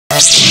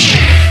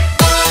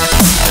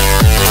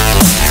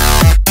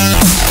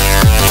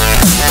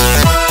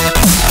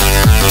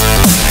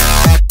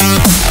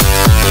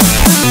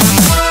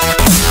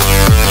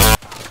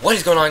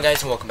What is going on,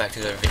 guys, and welcome back to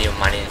another video.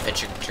 My name is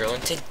Ventrik Interial,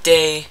 and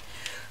today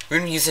we're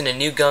going to be using a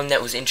new gun that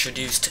was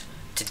introduced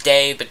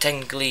today, but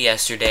technically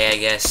yesterday, I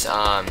guess,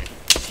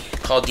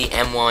 called the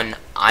M1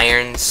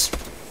 Irons.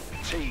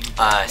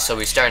 So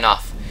we're starting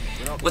off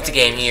with the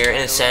game here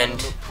in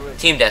Ascend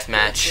Team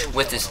Deathmatch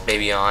with this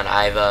baby on.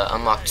 I've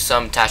unlocked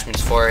some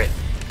attachments for it,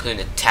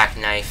 including the tack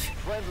knife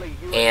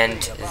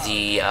and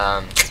the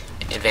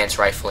advanced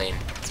rifling.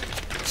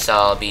 So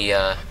I'll be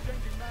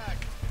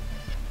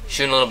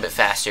shooting a little bit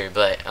faster,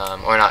 but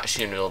or not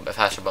shooting a little bit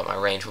faster, but my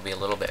range will be a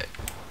little bit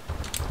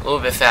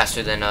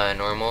faster than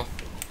normal.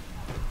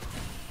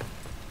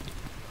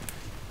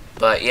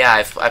 But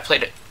yeah, I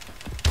played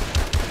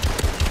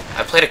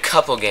a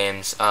couple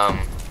games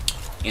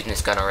using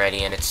this gun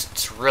already, and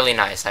it's really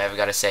nice. I've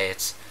got to say,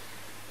 it's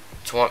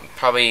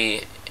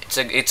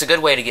a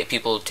good way to get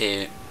people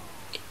to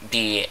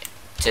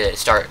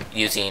start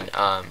using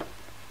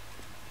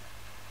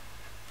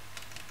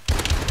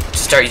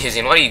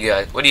what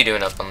are you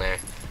doing up on there?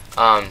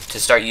 To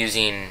start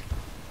using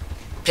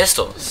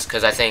pistols,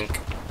 because I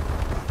think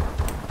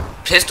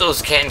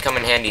pistols can come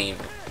in handy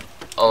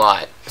a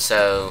lot.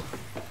 So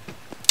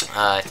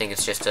I think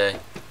it's just a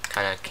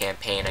kind of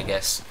campaign, I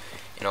guess,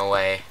 in a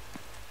way,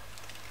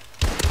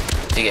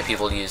 to get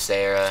people to use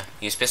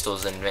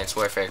pistols in Advanced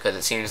Warfare, because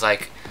it seems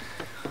like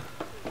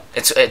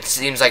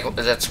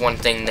that's one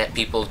thing that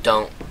people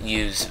don't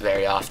use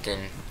very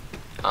often.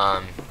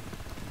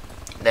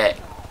 That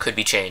could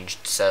be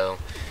changed. So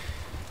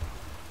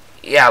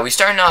yeah, we're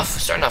starting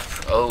off.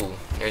 Oh,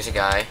 there's a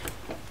guy.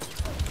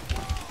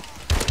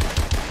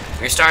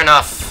 We're starting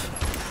off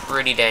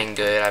pretty dang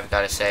good, I've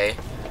got to say.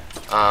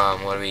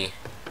 What are we?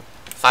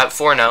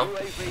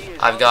 4-0.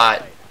 I've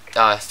got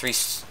three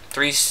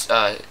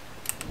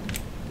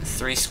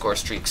score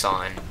streaks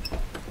on.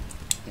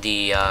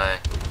 The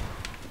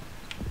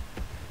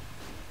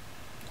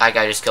that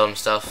guy just killed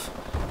himself.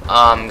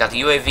 Got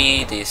the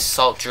UAV, the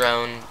assault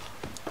drone,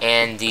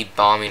 and the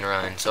bombing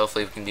run. So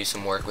hopefully we can do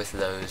some work with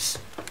those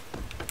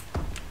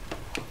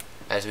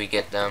as we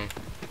get them.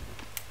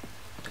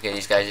 Okay,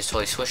 these guys just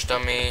totally switched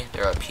on me.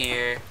 They're up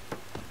here.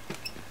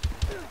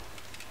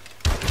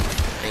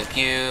 Thank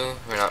you.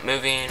 We're not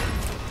moving.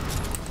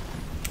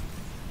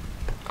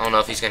 I don't know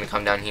if he's gonna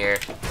come down here.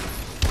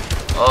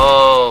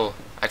 Oh,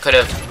 I could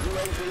have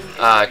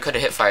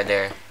hip fired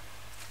there.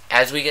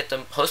 As we get the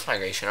post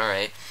migration, all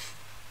right.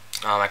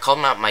 I called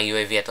out my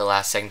UAV at the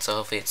last second, so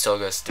hopefully it still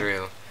goes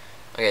through.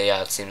 Okay,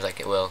 yeah, it seems like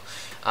it will.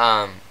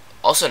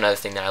 Also, another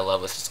thing that I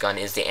love with this gun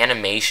is the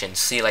animation.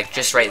 See, like,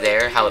 just right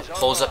there, how it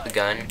pulls up the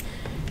gun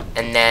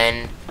and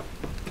then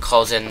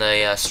calls in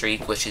the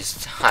streak, which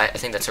is, I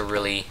think that's a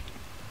really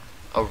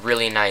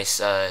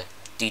nice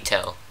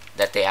detail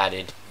that they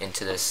added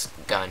into this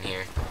gun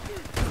here.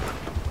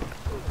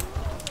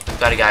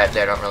 Got a guy up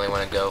there. I don't really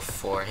want to go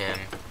for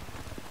him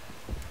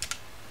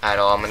at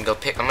all. I'm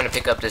gonna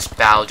pick up this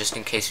bow just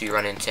in case we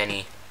run into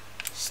any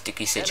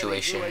sticky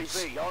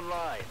situations.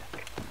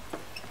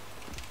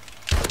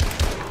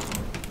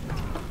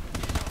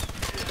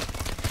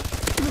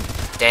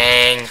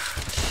 Dang,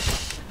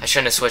 I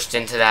shouldn't have switched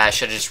into that. I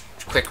should have just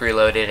quick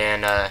reloaded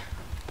and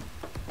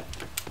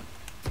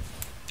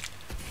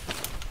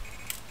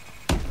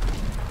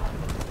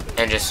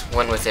just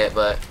went with it,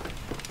 but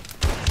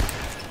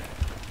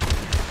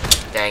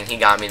dang, he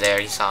got me there.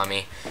 He saw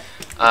me.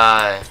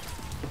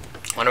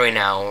 What are we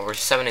now? We're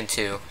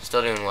 7-2.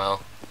 Still doing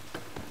well.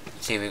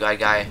 Let's see, we got a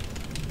guy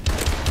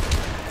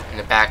in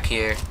the back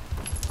here.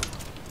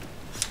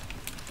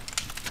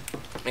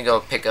 Let me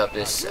go pick up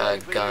this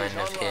gun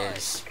of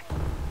his.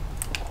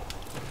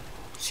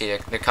 See,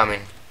 they're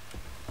coming.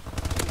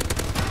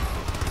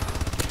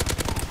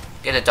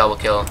 Get a double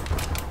kill.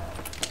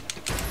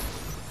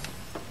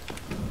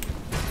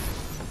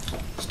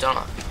 Still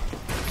not.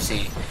 Let's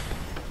see.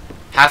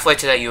 Halfway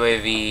to that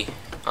UAV.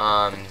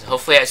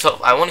 Hopefully, I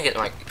want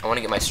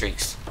to get my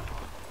streaks.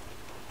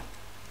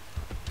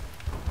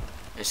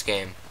 This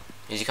game.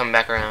 Is he coming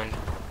back around?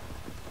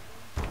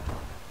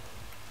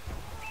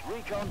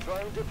 Recon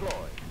drone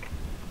deployed.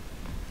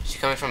 Is he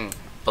coming from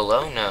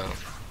below? No.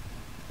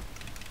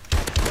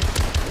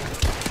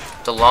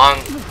 The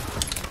long.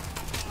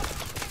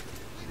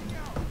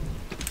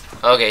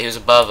 Okay, he was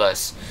above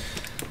us.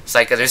 It's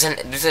like there's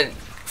a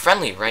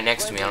friendly right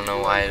next to me. I don't know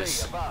why it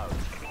was.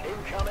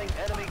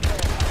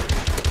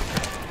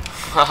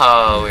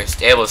 Oh, we're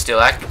able to steal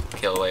that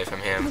kill away from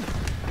him.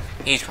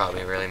 He's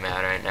probably really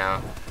mad right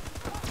now.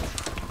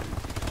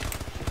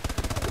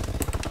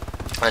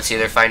 Let's see,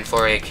 they're fighting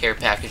for a care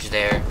package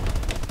there.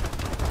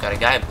 Got a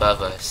guy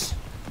above us.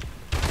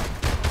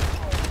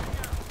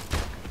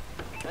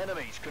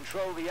 Enemies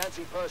control the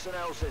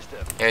anti-personnel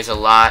system. There's a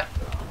lot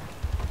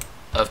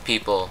of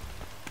people.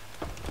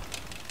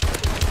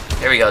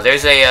 There we go.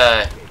 There's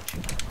a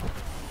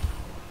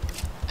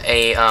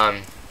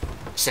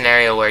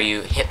scenario where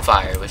you hip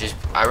fire, which is,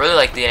 I really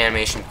like the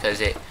animation,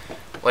 because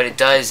what it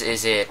does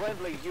is it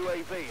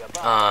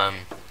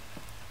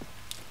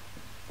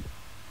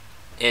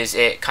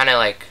kind of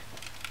like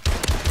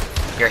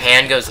your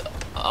hand goes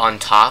on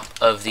top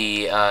of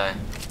the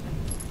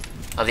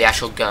of the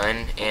actual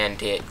gun,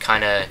 and it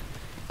kind of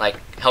like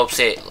helps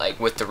it like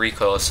with the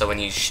recoil. So when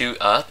you shoot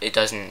up, it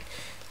doesn't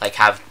like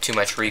have too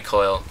much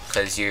recoil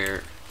because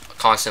you're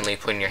constantly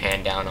putting your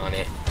hand down on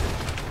it.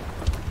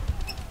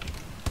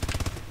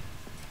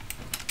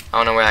 I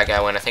don't know where that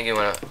guy went. I think he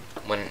went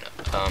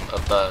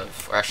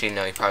above, or actually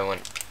no, he probably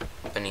went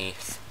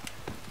beneath.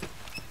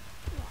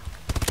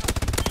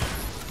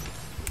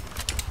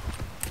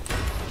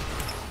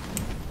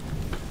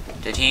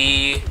 Did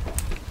he?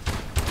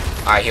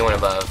 Alright, he went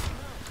above.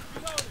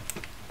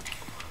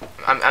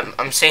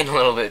 I'm saying a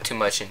little bit too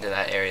much into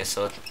that area,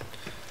 so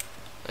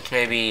let's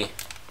maybe,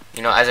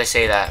 you know, as I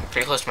say that, I'm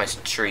pretty close to my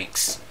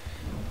streaks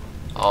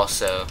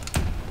also.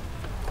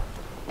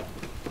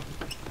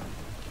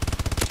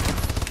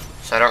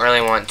 So I don't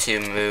really want to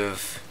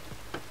move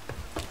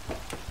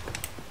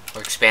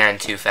or expand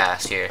too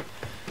fast here.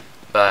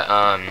 But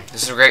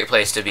this is a great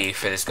place to be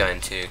for this gun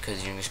too,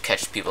 because you can just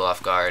catch people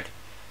off guard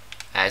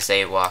as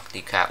they walk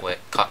the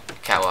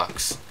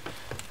catwalks.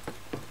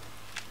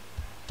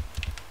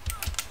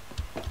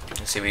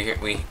 Let's see,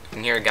 we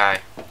can hear a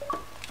guy.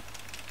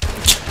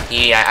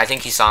 I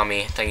think he saw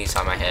me. I think he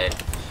saw my head.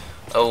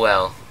 Oh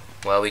well.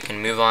 Well, we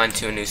can move on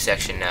to a new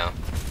section now.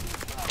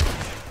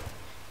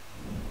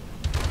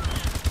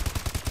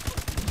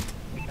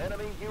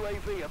 Enemy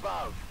UAV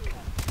above.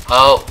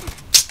 Oh,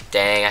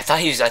 dang! I thought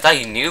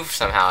he knew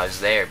somehow I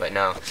was there, but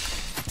no.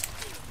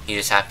 He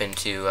just happened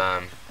to.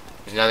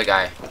 There's another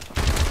guy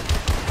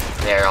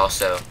there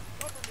also.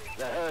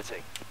 They're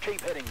hurting.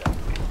 Keep hitting them.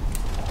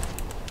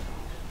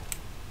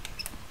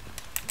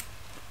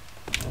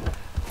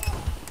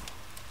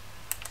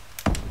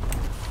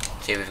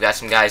 See, we've got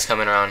some guys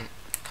coming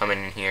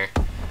in here.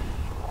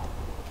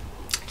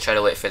 Try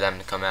to wait for them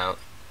to come out.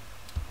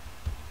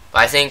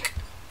 But I think,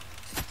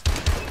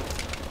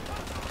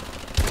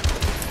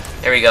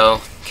 there we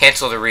go.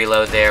 Cancel the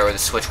reload there, or the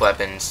switch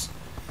weapons.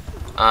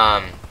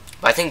 But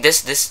I think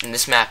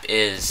this map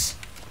is.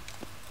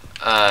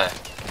 Did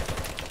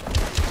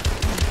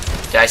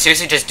I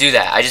seriously just do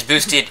that? I just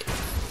boosted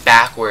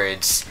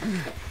backwards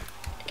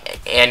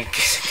and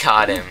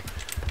got him.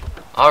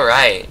 All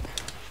right.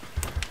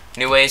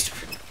 New ways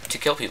to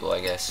kill people,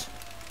 I guess.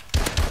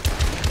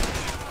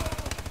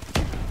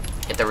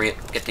 Get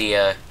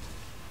the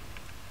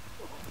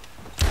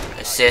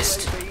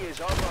assist.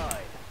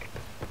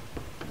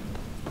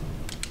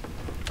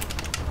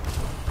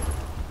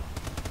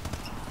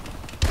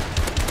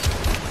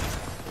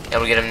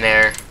 Able to get him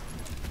there. I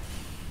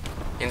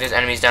think there's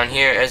enemies down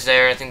here. Is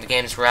there? I think the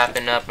game's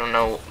wrapping up. I don't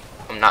know.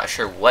 I'm not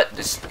sure what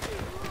this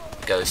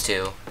goes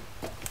to.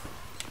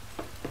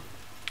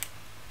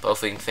 But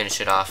hopefully we can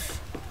finish it off.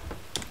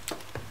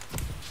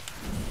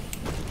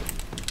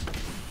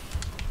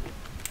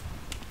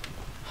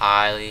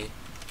 Highly.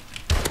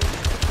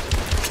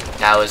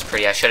 That was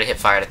pretty. I should have hit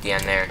fired at the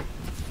end there.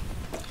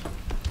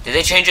 Did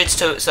they change it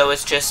so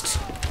it's just?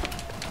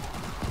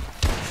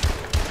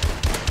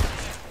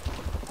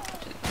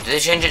 Did they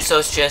change it so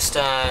it's just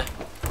so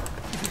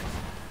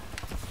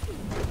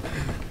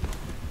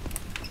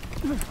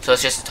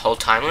it's just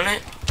hold time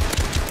limit?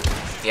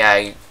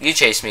 Yeah, you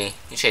chased me.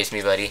 You chased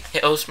me, buddy.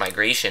 Hit host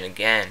migration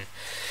again.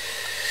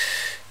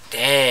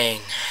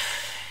 Dang.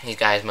 These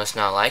guys must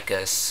not like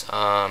us.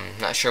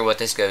 Not sure what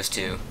this goes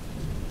to.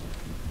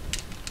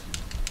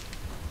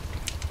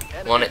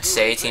 One at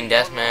say team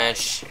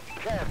deathmatch.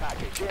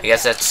 I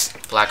guess that's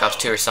Black Ops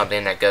 2 or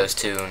something that goes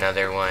to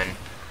another one.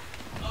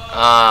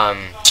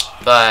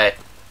 But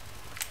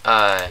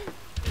oh,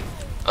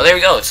 there we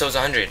go. So it's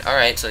 100. All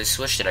right, so they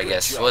switched it. I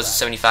guess it was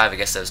 75. I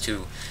guess that was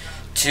too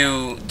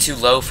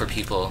low for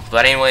people.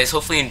 But anyways,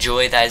 hopefully you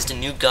enjoyed. That is the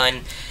new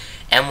gun,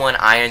 M1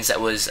 Irons, that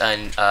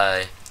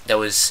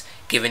was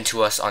given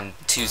to us on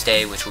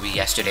Tuesday, which will be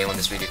yesterday when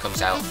this video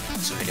comes out.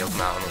 This video will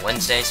come out on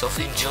Wednesday, so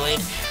hopefully you enjoyed.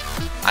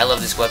 I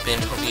love this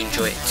weapon. Hope you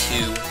enjoy it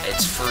too.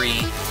 It's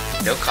free,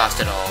 no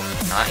cost at all.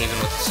 Not even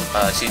with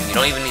season. You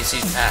don't even need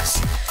season pass.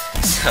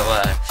 So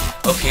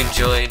hope you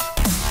enjoyed,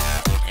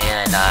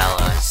 and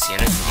I'll see you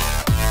in the next video.